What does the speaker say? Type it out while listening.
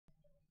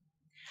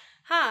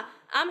Hi,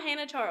 I'm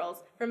Hannah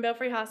Charles from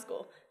Belfry High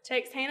School.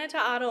 Text Hannah to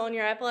Idle on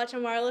your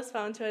Appalachian Wireless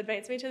phone to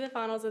advance me to the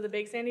finals of the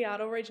Big Sandy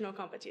Idle Regional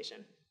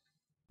Competition.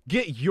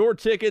 Get your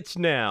tickets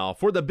now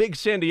for the Big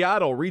Sandy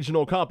Idol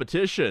Regional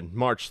Competition,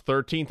 March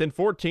 13th and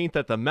 14th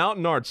at the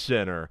Mountain Arts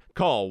Center.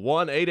 Call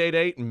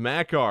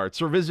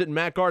 1-888-MAC-ARTS or visit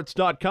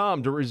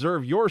macarts.com to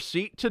reserve your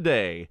seat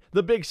today.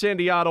 The Big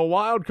Sandy Idol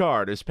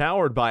Wildcard is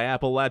powered by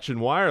Appalachian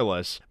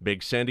Wireless.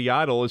 Big Sandy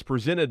Idol is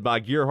presented by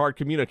Gearheart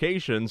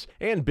Communications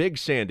and Big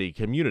Sandy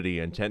Community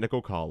and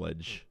Technical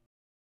College.